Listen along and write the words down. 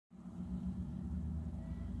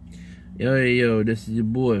Yo, this is your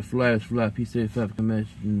boy, Flash, P75, coming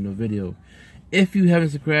in the video. If you haven't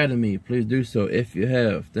subscribed to me, please do so. If you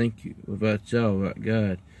have, thank you. Without y'all, without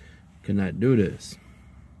God, could not do this.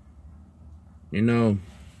 You know,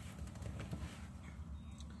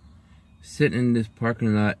 sitting in this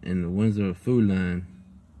parking lot in the Windsor food line,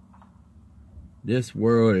 this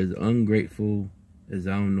world is ungrateful as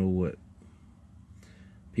I don't know what.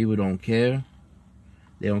 People don't care.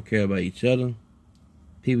 They don't care about each other.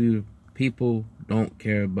 People don't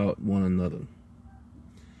care about one another.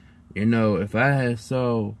 You know, if I had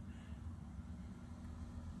saw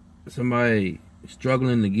somebody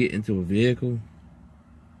struggling to get into a vehicle,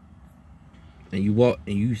 and you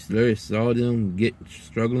literally saw them get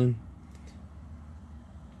struggling,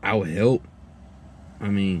 I would help. I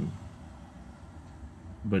mean,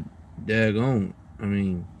 but daggone, I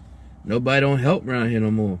mean, nobody don't help around here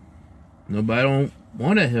no more. Nobody don't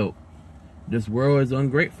want to help. This world is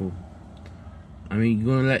ungrateful. I mean,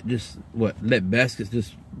 you're gonna let baskets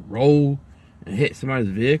just roll and hit somebody's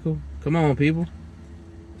vehicle? Come on, people.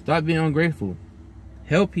 Stop being ungrateful.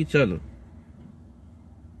 Help each other.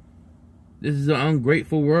 This is an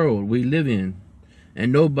ungrateful world we live in.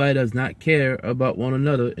 And nobody does not care about one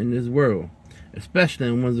another in this world. Especially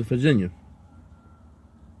in Windsor, Virginia.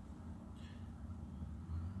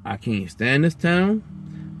 I can't stand this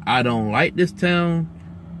town. I don't like this town.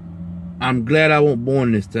 I'm glad I wasn't born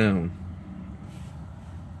in this town.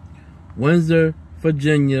 Windsor,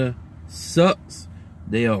 Virginia sucks.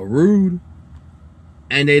 They are rude.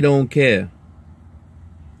 And they don't care.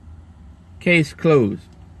 Case closed.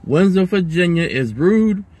 Windsor, Virginia is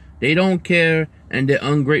rude. They don't care. And they're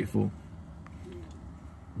ungrateful.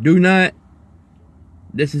 Do not.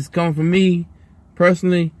 This is coming from me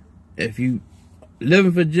personally. If you live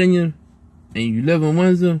in Virginia and you live in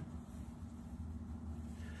Windsor,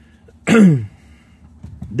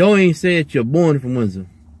 don't even say that you're born from Windsor.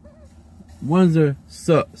 Windsor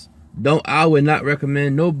sucks. I would not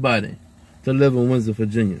recommend nobody to live in Windsor,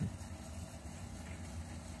 Virginia.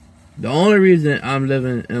 The only reason I'm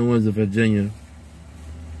living in Windsor, Virginia,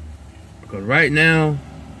 because right now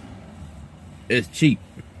it's cheap.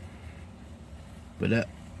 But it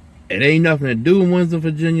ain't nothing to do in Windsor,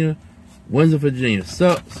 Virginia. Windsor, Virginia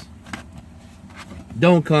sucks.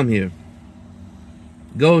 Don't come here.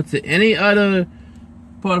 Go to any other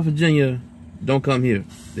part of Virginia. Don't come here.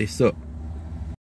 They suck.